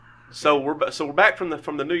So we're back from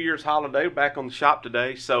the New Year's holiday, back on the shop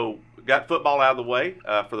today. So got football out of the way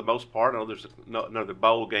for the most part. I know there's another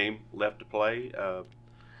bowl game left to play.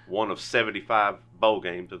 One of 75 bowl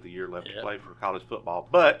games of the year left to play for college football.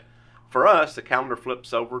 But for us, the calendar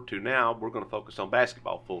flips over to now we're going to focus on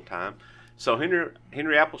basketball full time. So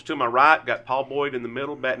Henry Apples to my right, got Paul Boyd in the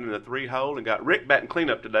middle, batting in the 3-hole, and got Rick batting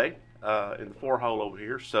cleanup today in the 4-hole over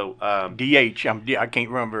here. So DH, I can't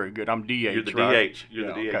run very good. I'm DH. You're the right? DH.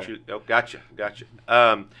 You're the DH. Okay. Gotcha.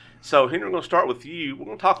 So Henry, we're going to start with you. We're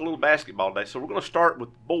going to talk a little basketball today. So we're going to start with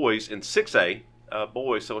boys in 6A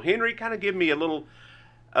boys. So Henry, kind of give me a little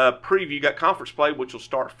preview. You got conference play, which will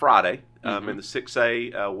start Friday in the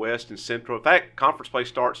 6A West and Central. In fact, conference play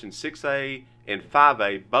starts in 6A and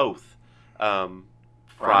 5A both.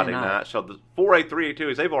 Friday night. So the 4A, 3A,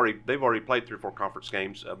 2As they've already played 3 or 4 conference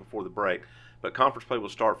games before the break, but conference play will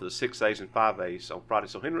start for the 6As and 5As on Friday.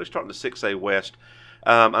 So Henry, let's start in the 6A West.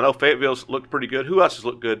 I know Fayetteville's looked pretty good. Who else has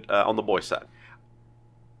looked good on the boys' side?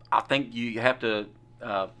 I think you have to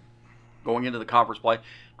going into the conference play.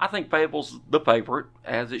 I think Fayetteville's the favorite,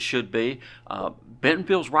 as it should be.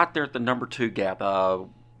 Bentonville's right there at the number 2 gap.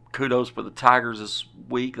 Kudos for the Tigers this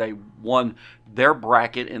week. They won their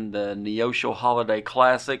bracket in the Neosho Holiday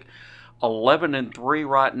Classic, 11-3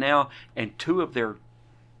 right now, and 2 of their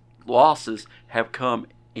losses have come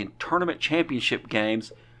in tournament championship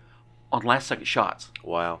games on last-second shots.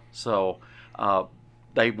 Wow! So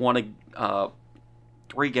they won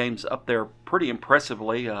 3 games up there pretty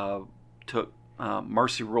impressively. Took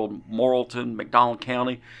Mercy ruled Morrilton, McDonald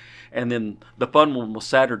County, and then the fun one was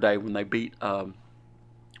Saturday when they beat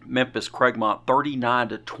Memphis Craigmont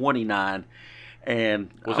 39-29. And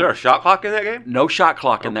was there a shot clock in that game? No shot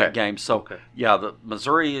clock in that game. So yeah, the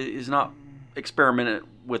Missouri is not experimenting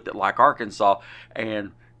with it like Arkansas.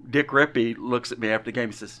 And Dick Rippey looks at me after the game.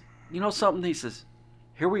 He says, "You know something?" He says,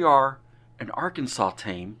 "Here we are, an Arkansas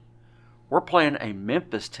team. We're playing a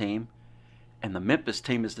Memphis team, and the Memphis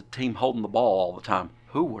team is the team holding the ball all the time.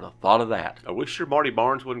 Who would have thought of that?" Are we sure Marty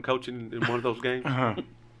Barnes wasn't coaching in one of those games?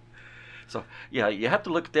 So, yeah, you have to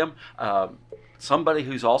look at them. Somebody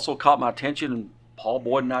who's also caught my attention, and Paul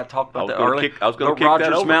Boyd and I talked about that earlier. I was going to kick Rogers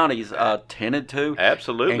that over. Mounties, 10-2.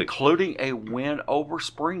 Absolutely. Including a win over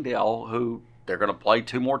Springdale, who they're going to play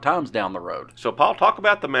 2 more times down the road. So, Paul, talk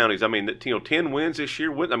about the Mounties. I mean, 10 wins this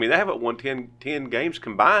year. I mean, they haven't won 10 games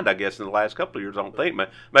combined, I guess, in the last couple of years, I don't think.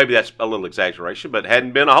 Maybe that's a little exaggeration, but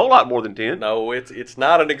hadn't been a whole lot more than 10. No, it's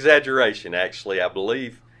not an exaggeration, actually. I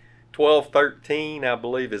believe 12-13, I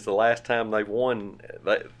believe, is the last time they've won.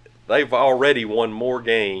 They've already won more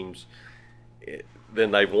games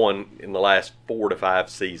than they've won in the last 4 to 5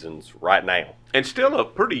 seasons right now. And still a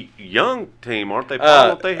pretty young team, aren't they?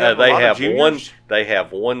 Don't they have a lot of juniors? They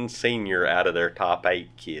have one senior out of their top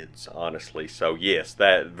 8 kids, honestly. So, yes,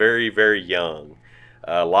 that very, very young.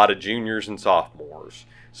 A lot of juniors and sophomores.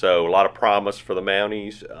 So, a lot of promise for the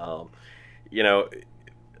Mounties.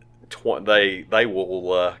 They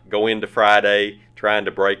will go into Friday trying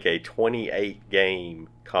to break a 28-game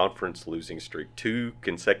conference losing streak. 2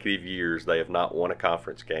 consecutive years they have not won a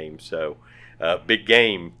conference game. So, big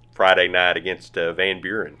game Friday night against Van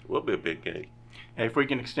Buren. Will be a big game. If we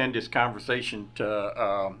can extend this conversation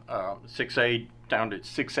to 6A down to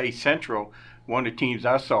 6A Central, one of the teams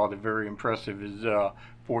I saw that very impressive is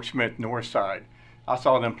Fort Smith Northside. I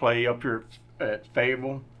saw them play up here at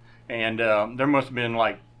Fayetteville, and there must have been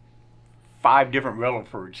like 5 different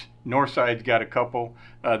Rellafords. Northside's got a couple.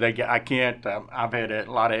 I've had a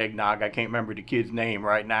lot of eggnog. I can't remember the kid's name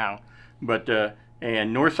right now, but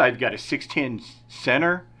and Northside's got a 6'10"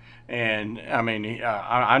 center, and I mean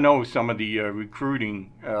I know some of the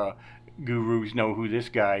recruiting gurus know who this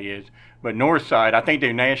guy is. But Northside, I think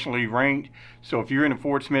they're nationally ranked. So if you're in the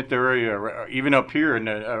Fort Smith area, or even up here in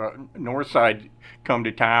the Northside, come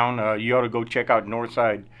to town, you ought to go check out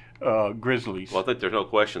Northside Grizzlies. Well, I think there's no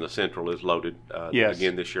question the Central is loaded yes.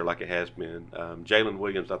 again this year like it has been. Jalen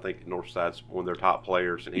Williams, I think Northside's one of their top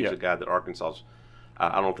players, and he's a guy that Arkansas's,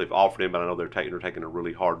 I don't know if they've offered him, but I know they're taking a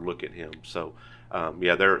really hard look at him. So,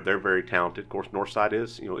 they're very talented. Of course, Northside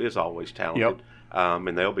is always talented. Yep.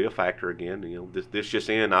 And they'll be a factor again. This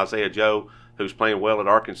just in, Isaiah Joe, who's playing well at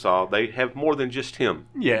Arkansas, they have more than just him.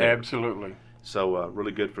 Yeah, there. Absolutely. So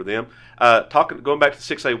really good for them. Going back to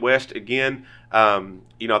 6A West again,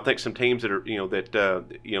 I think some teams that are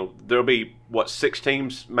there'll be 6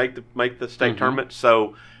 teams make the state tournament.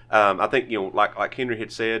 So I think like Henry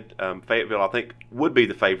had said, Fayetteville I think would be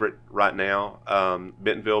the favorite right now.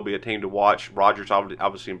 Bentonville will be a team to watch. Rogers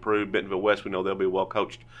obviously improved. Bentonville West, we know they'll be well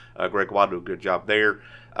coached. Greg Watt do a good job there.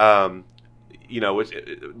 It's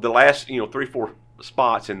the last 3-4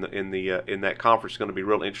 spots in that conference is going to be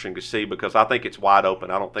real interesting to see, because I think it's wide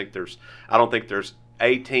open. I don't think there's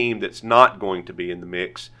a team that's not going to be in the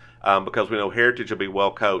mix, because we know Heritage will be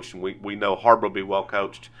well coached, and we know Harbor will be well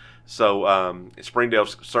coached. So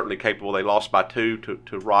Springdale's certainly capable. They lost by 2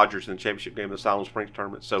 to Rogers in the championship game of the Siloam Springs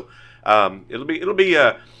tournament. So it'll be.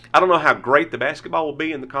 I don't know how great the basketball will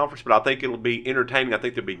be in the conference, but I think it'll be entertaining. I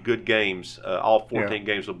think there'll be good games. All 14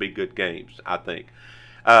 games will be good games, I think.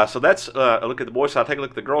 So that's a look at the boys' side. Take a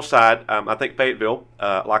look at the girls' side. I think Fayetteville,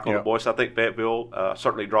 on the boys' side, I think Fayetteville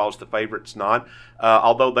certainly draws the favorites nod.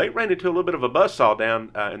 Although they ran into a little bit of a buzzsaw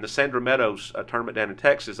down in the Sandra Meadows tournament down in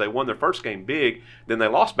Texas. They won their first game big, then they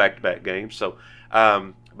lost back-to-back games. So,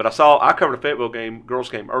 but I covered a Fayetteville girls'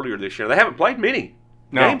 game earlier this year. They haven't played many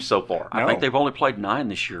games so far. I think they've only played 9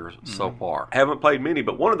 this year so far. Haven't played many,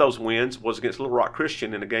 but one of those wins was against Little Rock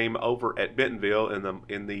Christian in a game over at Bentonville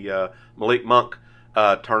in the Malik Monk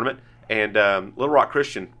tournament. And Little Rock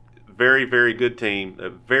Christian, very, very good team, a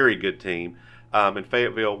very good team. And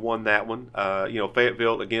Fayetteville won that one.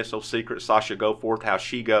 Fayetteville against those secrets, Sasha Goforth, how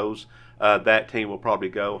she goes, that team will probably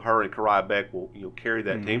go. Her and Karai Beck will carry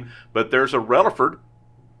that team. But there's a Rutherford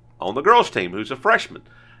on the girls' team who's a freshman.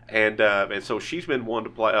 And so she's been one to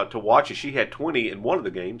play to watch, and she had 20 in one of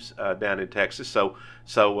the games down in Texas.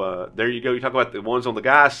 So there you go. You talk about the ones on the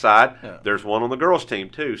guys' side. Yeah. There's one on the girls' team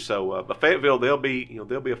too. So but Fayetteville, they'll be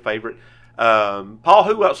a favorite. Paul,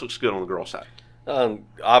 who else looks good on the girls' side?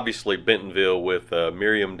 Obviously Bentonville with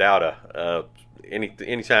Miriam Dowda.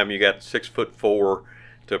 Anytime you got 6'4"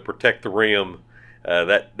 to protect the rim.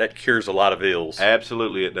 That cures a lot of ills.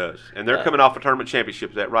 Absolutely, it does. And they're coming off a tournament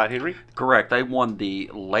championship. Is that right, Henry? Correct. They won the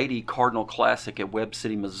Lady Cardinal Classic at Webb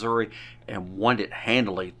City, Missouri, and won it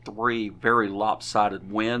handily. 3 very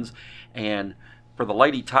lopsided wins. And for the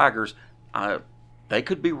Lady Tigers, they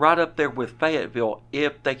could be right up there with Fayetteville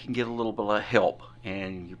if they can get a little bit of help.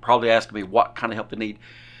 And you're probably asking me what kind of help they need.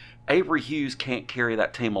 Avery Hughes can't carry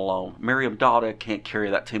that team alone. Miriam Dowda can't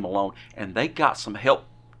carry that team alone. And they got some help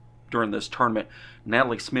during this tournament.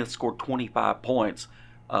 Natalie Smith scored 25 points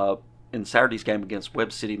in Saturday's game against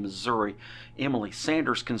Webb City, Missouri. Emily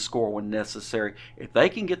Sanders can score when necessary. If they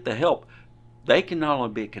can get the help, they can not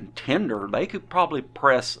only be a contender, they could probably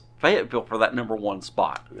press Fayetteville for that number 1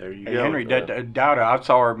 spot. There you go. Henry, Dowda, I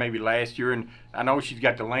saw her maybe last year, and I know she's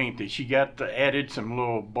got the length. She got added some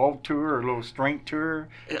little bulk to her, a little strength to her.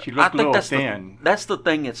 She looked a little thin. That's the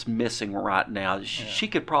thing that's missing right now. She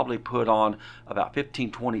could probably put on about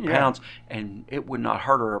 15, 20 pounds, and it would not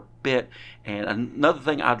hurt her a bit. And another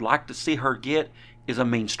thing I'd like to see her get is a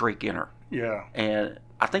mean streak in her. Yeah. And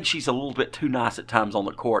I think she's a little bit too nice at times on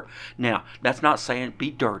the court. Now, that's not saying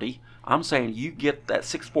be dirty. I'm saying you get that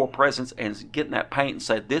 6'4" presence and get in that paint and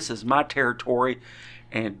say, this is my territory,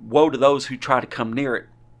 and woe to those who try to come near it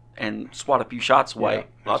and swat a few shots away.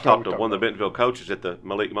 Yeah. I talked to one of the Bentonville coaches at the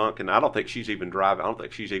Malik Monk, and I don't think she's even driving. I don't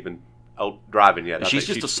think she's even driving yet. She's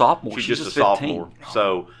just a sophomore. She's just a sophomore.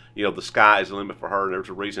 So, the sky is the limit for her, and there's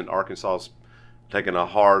a reason Arkansas's taking a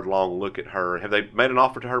hard, long look at her. Have they made an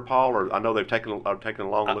offer to her, Paul? Or I know they've taken a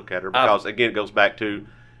long look at her because, again, it goes back to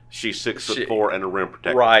she's 6'4" and a rim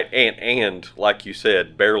protector. Right, and like you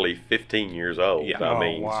said, barely 15 years old. Yeah.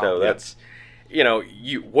 So that's,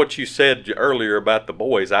 what you said earlier about the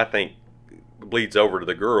boys, I think bleeds over to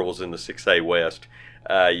the girls in the 6A West.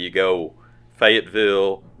 You go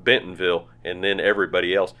Fayetteville, Bentonville, and then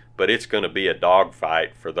everybody else. But it's going to be a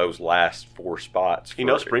dogfight for those last 4 spots.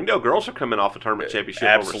 Springdale girls are coming off a tournament championship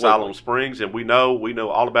over at Siloam Springs, and we know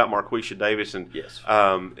all about Marquisha Davis. And yes.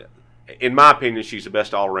 In my opinion, she's the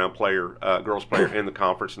best all-around player, girls player in the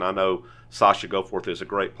conference. And I know Sasha Goforth is a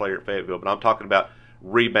great player at Fayetteville, but I'm talking about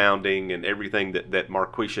rebounding and everything that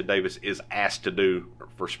Marquisha Davis is asked to do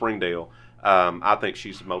for Springdale. I think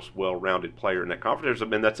she's the most well-rounded player in that conference.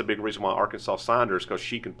 And that's a big reason why Arkansas signed her, is because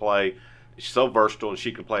she can play. She's so versatile, and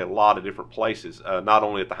she can play a lot of different places, not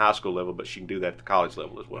only at the high school level, but she can do that at the college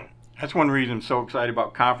level as well. That's one reason I'm so excited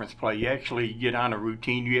about conference play. You actually get on a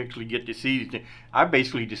routine. You actually get to see. I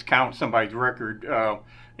basically just count somebody's record. They're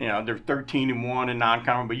 13-1 in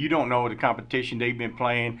non-conference, but you don't know the competition they've been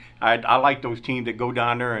playing. I like those teams that go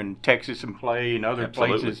down there in Texas and play and other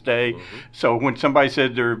places stay. Mm-hmm. So when somebody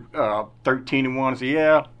says they're 13-1, I say,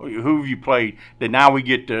 yeah, who have you played? Then now we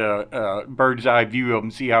get the bird's eye view of them,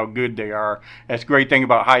 see how good they are. That's the great thing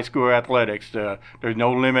about high school athletics. There's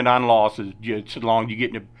no limit on losses, just as long as you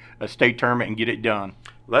get in a state tournament and get it done.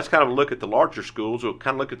 Well, let's kind of look at the larger schools. We'll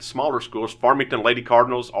kind of look at the smaller schools. Farmington Lady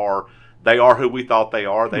Cardinals are who we thought they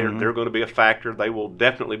are. They're going to be a factor. They will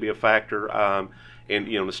definitely be a factor in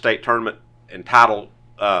the state tournament and title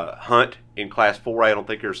Hunt in Class 4A. I don't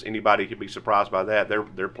think there's anybody who could be surprised by that.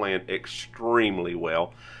 They're playing extremely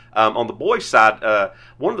well. On the boys' side,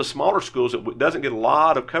 one of the smaller schools that doesn't get a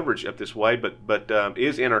lot of coverage up this way, but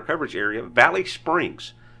is in our coverage area, Valley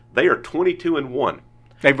Springs. They are 22-1.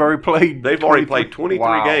 They've already played 23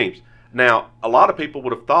 wow. games. Now, a lot of people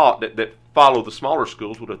would have thought that follow the smaller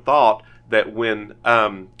schools would have thought that when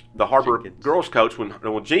the Harbor girls coach,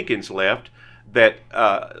 when Jenkins left, that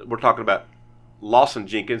we're talking about Lawson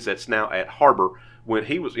Jenkins, that's now at Harbor. When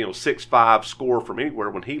he was, 6'5", scorer from anywhere,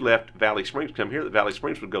 when he left Valley Springs, come here, that Valley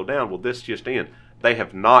Springs would go down. Well, this just in. They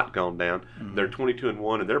have not gone down. Mm-hmm. They're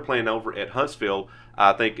 22-1, and they're playing over at Huntsville.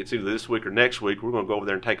 I think it's either this week or next week. We're going to go over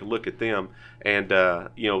there and take a look at them. And,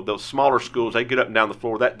 those smaller schools, they get up and down the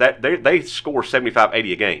floor. They score 75,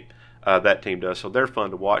 80 a game, that team does. So they're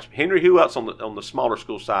fun to watch. Henry, who else on the smaller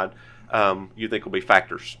school side you think will be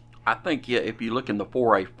factors? I think, if you look in the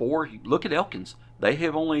 4A4, look at Elkins. They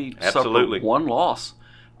have only Absolutely. suffered one loss.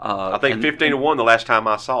 I think 15-1 the last time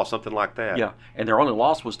I saw, something like that. Yeah, and their only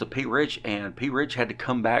loss was to Pea Ridge, and Pea Ridge had to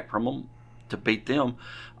come back from them to beat them.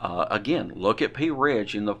 Again, look at Pea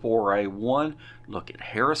Ridge in the 4A1. Look at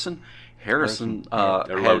Harrison. Harrison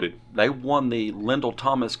they're loaded. They won the Lyndall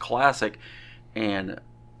Thomas Classic, and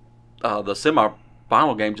the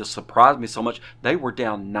semifinal game just surprised me so much. They were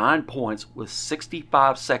down 9 points with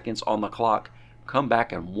 65 seconds on the clock, come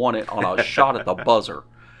back and won it on a shot at the buzzer.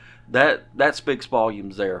 That speaks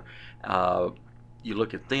volumes there. You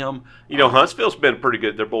look at them. Huntsville's been pretty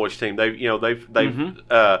good. Their boys team. They've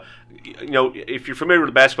if you're familiar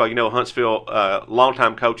with basketball, Huntsville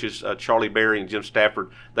longtime coaches Charlie Berry and Jim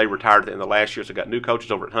Stafford. They retired in the last year, so got new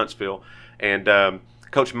coaches over at Huntsville, and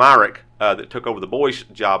Coach Myrick that took over the boys'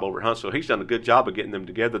 job over at Huntsville. He's done a good job of getting them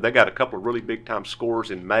together. They got a couple of really big time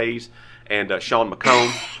scorers in Mays and Sean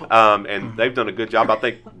McComb, and they've done a good job. I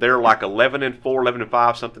think they're like 11-4,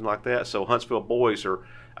 11-5, something like that. So Huntsville boys are.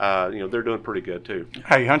 They're doing pretty good, too.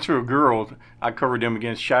 Hey, Huntsville girls, I covered them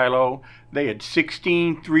against Shiloh. They had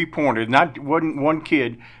 16 three-pointers. Wasn't one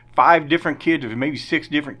kid. 5 different kids, or maybe 6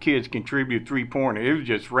 different kids contribute three-pointers. It was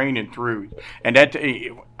just raining through. And that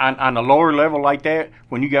on a lower level like that,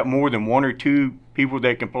 when you got more than 1 or 2 people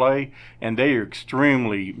that can play, and they are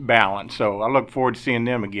extremely balanced. So I look forward to seeing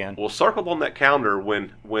them again. Well, circled on that calendar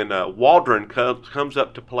when Waldron comes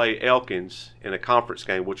up to play Elkins in a conference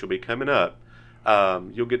game, which will be coming up.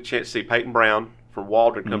 You'll get a chance to see Peyton Brown from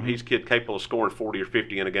Waldron come. Mm-hmm. He's a kid capable of scoring 40 or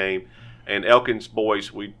 50 in a game. And Elkins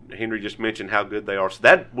boys, Henry just mentioned how good they are. So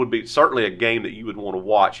that would be certainly a game that you would want to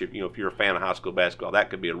watch if you're a fan of high school basketball.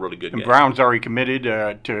 That could be a really good game. Brown's already committed to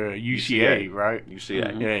UCA, right?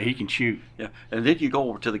 UCA. Mm-hmm. Yeah, he can shoot. Yeah, and then you go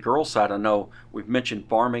over to the girls' side. I know we've mentioned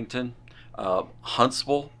Farmington,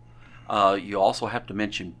 Huntsville. You also have to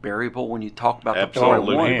mention Berryville when you talk about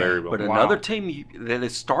Absolutely, the 4-1. Berryville. But another team that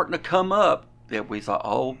is starting to come up that we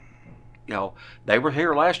thought, they were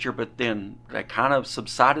here last year, but then they kind of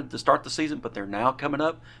subsided to start the season, but they're now coming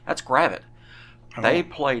up. That's Gravett. Oh. They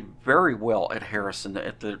played very well at Harrison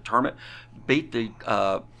at the tournament, beat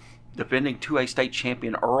the defending 2A state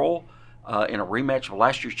champion Earl in a rematch of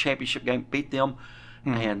last year's championship game, beat them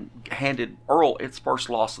and handed Earl its first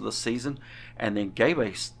loss of the season, and then gave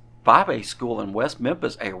a 5A school in West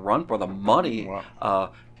Memphis a run for the money.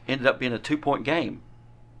 Wow. Ended up being a 2-point game.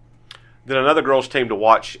 Then another girls' team to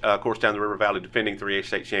watch, of course, down the River Valley, defending 3A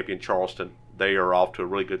state champion Charleston. They are off to a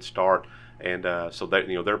really good start, and so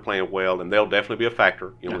they're playing well, and they'll definitely be a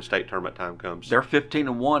factor when state tournament time comes. They're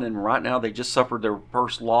 15-1, and right now they just suffered their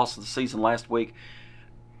first loss of the season last week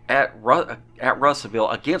at Russellville,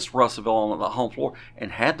 against Russellville on the home floor,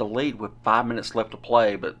 and had the lead with 5 minutes left to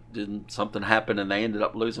play, but something happened and they ended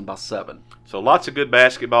up losing by 7. So lots of good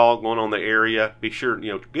basketball going on in the area. Be sure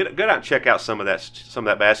get out and check out some of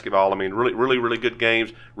that basketball. I mean, really good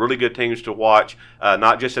games, really good teams to watch.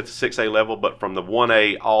 Not just at the 6A level, but from the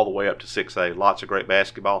 1A all the way up to 6A. Lots of great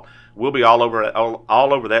basketball. We'll be all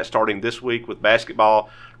over that starting this week with basketball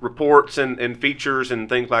reports and features and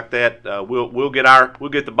things like that. We'll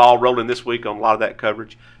get the ball rolling this week on a lot of that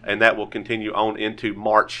coverage, and that will continue on into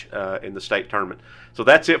March in the state tournament. So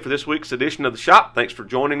that's it for this week's edition of The Shop. Thanks for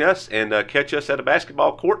joining us, and catch us at a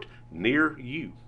basketball court near you.